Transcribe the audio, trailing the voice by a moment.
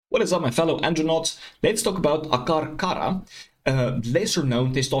What is up, my fellow andronauts? Let's talk about Akarkara, a lesser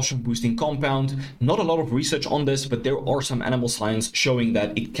known testosterone boosting compound. Not a lot of research on this, but there are some animal science showing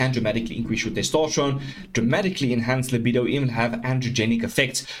that it can dramatically increase your testosterone, dramatically enhance libido, even have androgenic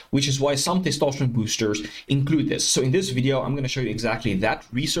effects, which is why some testosterone boosters include this. So in this video, I'm going to show you exactly that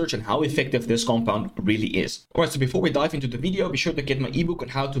research and how effective this compound really is. Alright, so before we dive into the video, be sure to get my ebook on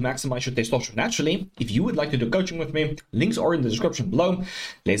how to maximize your testosterone naturally. If you would like to do coaching with me, links are in the description below.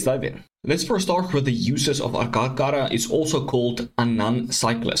 Let's dive in. Let's first start with the uses of Akarkara. It's also called a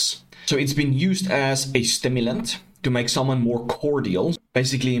non-cyclist. So it's been used as a stimulant to make someone more cordial,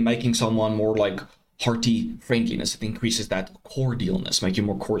 basically making someone more like hearty friendliness. It increases that cordialness, make you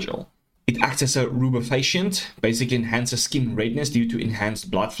more cordial. It acts as a rubefacient, basically enhances skin redness due to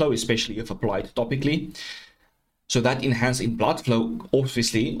enhanced blood flow, especially if applied topically. So that enhanced in blood flow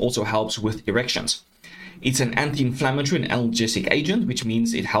obviously also helps with erections. It's an anti-inflammatory and analgesic agent, which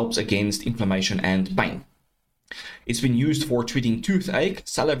means it helps against inflammation and pain. It's been used for treating toothache,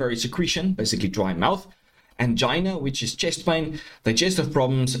 salivary secretion, basically dry mouth, angina, which is chest pain, digestive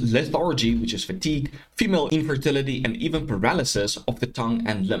problems, lethargy, which is fatigue, female infertility, and even paralysis of the tongue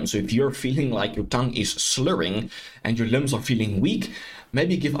and limbs. So if you're feeling like your tongue is slurring and your limbs are feeling weak,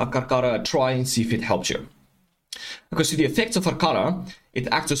 maybe give Akarkara a try and see if it helps you. Okay, so the effects of Akarkara, it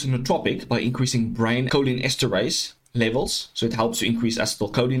acts as a nootropic by increasing brain cholinesterase levels. So it helps to increase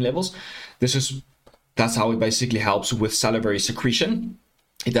acetylcholine levels. That's how it basically helps with salivary secretion.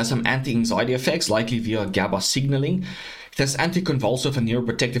 It has some anti-anxiety effects, likely via GABA signaling. It has anticonvulsive and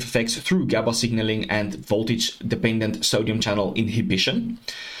neuroprotective effects through GABA signaling and voltage-dependent sodium channel inhibition.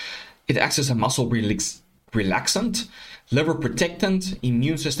 It acts as a muscle relaxant, liver protectant,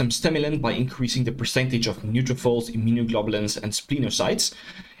 immune system stimulant by increasing the percentage of neutrophils, immunoglobulins, and splenocytes.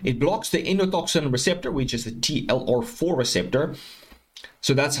 It blocks the endotoxin receptor, which is the TLR4 receptor.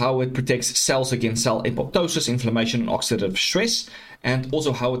 So that's how it protects cells against cell apoptosis, inflammation, and oxidative stress, and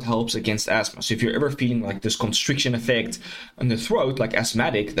also how it helps against asthma. So if you're ever feeling like this constriction effect in the throat, like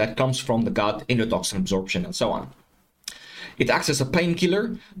asthmatic, that comes from the gut, endotoxin absorption, and so on. It acts as a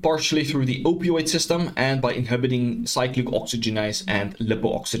painkiller, partially through the opioid system and by inhibiting cyclic oxygenase and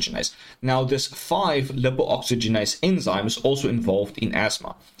lipooxygenase. Now, this 5 lipooxygenase enzyme is also involved in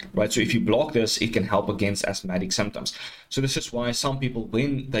asthma, right? So if you block this, it can help against asthmatic symptoms. So this is why some people,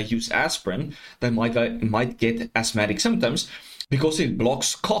 when they use aspirin, they might get asthmatic symptoms, because it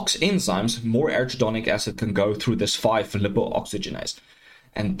blocks COX enzymes. More arachidonic acid can go through this 5 lipooxygenase,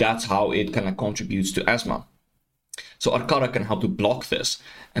 and that's how it kind of contributes to asthma. So Akarkara can help to block this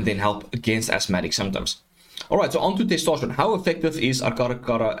and then help against asthmatic symptoms. All right, so on to testosterone. How effective is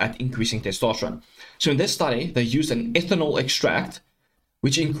Akarkara at increasing testosterone? So in this study, they used an ethanol extract,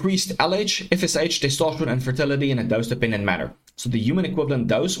 which increased LH, FSH, testosterone, and fertility in a dose-dependent manner. So the human equivalent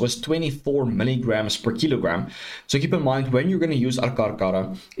dose was 24 milligrams per kilogram. So keep in mind, when you're going to use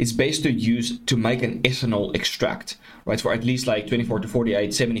Akarkara, it's best to use to make an ethanol extract, right? For at least like 24 to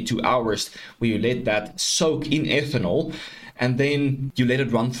 48, 72 hours, where you let that soak in ethanol, and then you let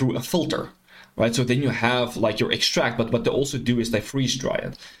it run through a filter, right? So then you have like your extract, but what they also do is they freeze dry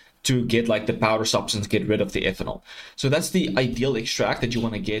it to get like the powder substance, get rid of the ethanol. So that's the ideal extract that you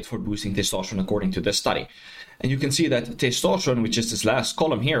want to get for boosting testosterone according to this study. And you can see that testosterone, which is this last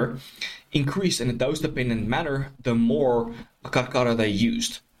column here, increased in a dose-dependent manner the more Akarkara they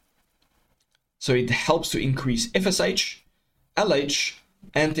used. So it helps to increase FSH, LH,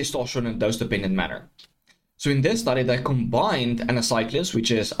 and testosterone in a dose-dependent manner. So in this study, they combined anacyclus, which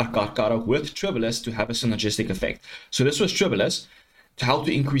is Akarkara, with tribulus to have a synergistic effect. So this was tribulus to help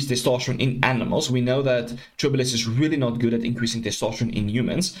to increase testosterone in animals. We know that tribulus is really not good at increasing testosterone in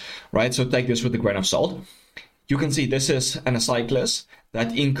humans, right? So take this with a grain of salt. You can see this is anacyclus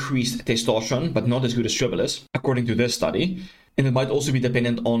that increased testosterone, but not as good as tribulus, according to this study. And it might also be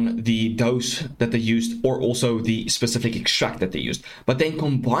dependent on the dose that they used or also the specific extract that they used. But then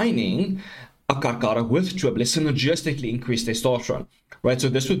combining Akarkara with tribulus synergistically increased testosterone, right? So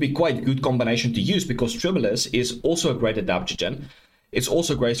this would be quite a good combination to use because tribulus is also a great adaptogen. It's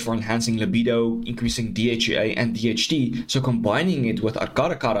also great for enhancing libido, increasing DHEA and DHT. So combining it with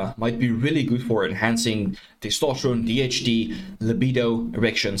Akarkara might be really good for enhancing testosterone, DHT, libido,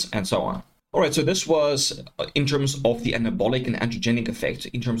 erections, and so on. All right, so this was in terms of the anabolic and androgenic effect,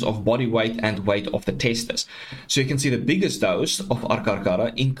 in terms of body weight and weight of the testes. So you can see the biggest dose of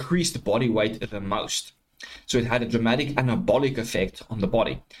Akarkara increased body weight the most. So it had a dramatic anabolic effect on the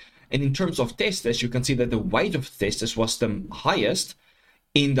body. And in terms of testes, you can see that the weight of testes was the highest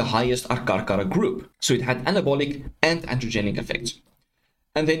in the highest Akarkara group. So it had anabolic and androgenic effects.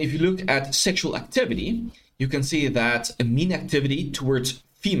 And then if you look at sexual activity, you can see that a mean activity towards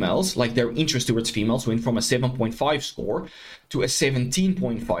females, like their interest towards females, went from a 7.5 score to a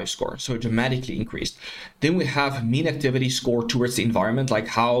 17.5 score, so dramatically increased. Then we have mean activity score towards the environment, like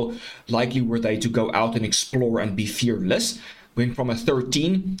how likely were they to go out and explore and be fearless, went from a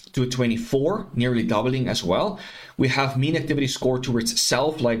 13 to a 24, nearly doubling as well. We have mean activity score towards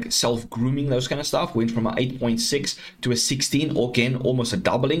self, like self-grooming, those kind of stuff, went from an 8.6 to a 16, again, almost a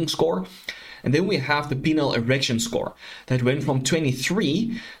doubling score. And then we have the penile erection score that went from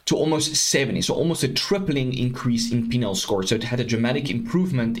 23 to almost 70. So almost a tripling increase in penile score. So it had a dramatic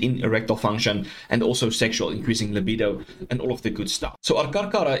improvement in erectile function and also sexual, increasing libido and all of the good stuff. So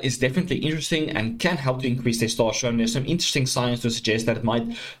Akarkara is definitely interesting and can help to increase testosterone. There's some interesting science to suggest that it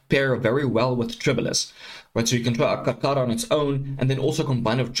might pair very well with Tribulus. Right, so you can try Akarkara on its own and then also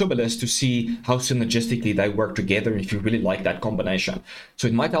combine with Tribulus to see how synergistically they work together if you really like that combination. So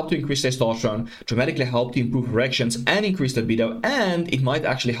it might help to increase testosterone, dramatically help to improve erections and increase libido, and it might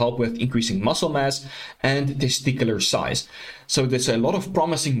actually help with increasing muscle mass and testicular size. So there's a lot of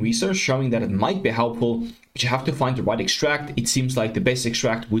promising research showing that it might be helpful, but you have to find the right extract. It seems like the best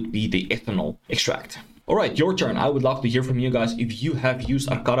extract would be the ethanol extract. All right, your turn. I would love to hear from you guys. If you have used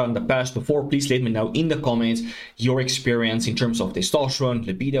Akarkara in the past before, please let me know in the comments your experience in terms of testosterone,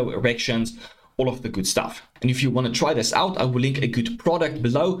 libido, erections, all of the good stuff. And if you want to try this out, I will link a good product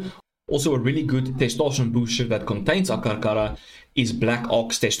below. Also, a really good testosterone booster that contains Akarkara is Black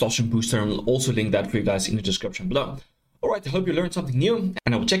Ox Testosterone Booster, and I'll also link that for you guys in the description below. All right, I hope you learned something new,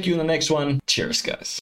 and I will check you in the next one. Cheers, guys.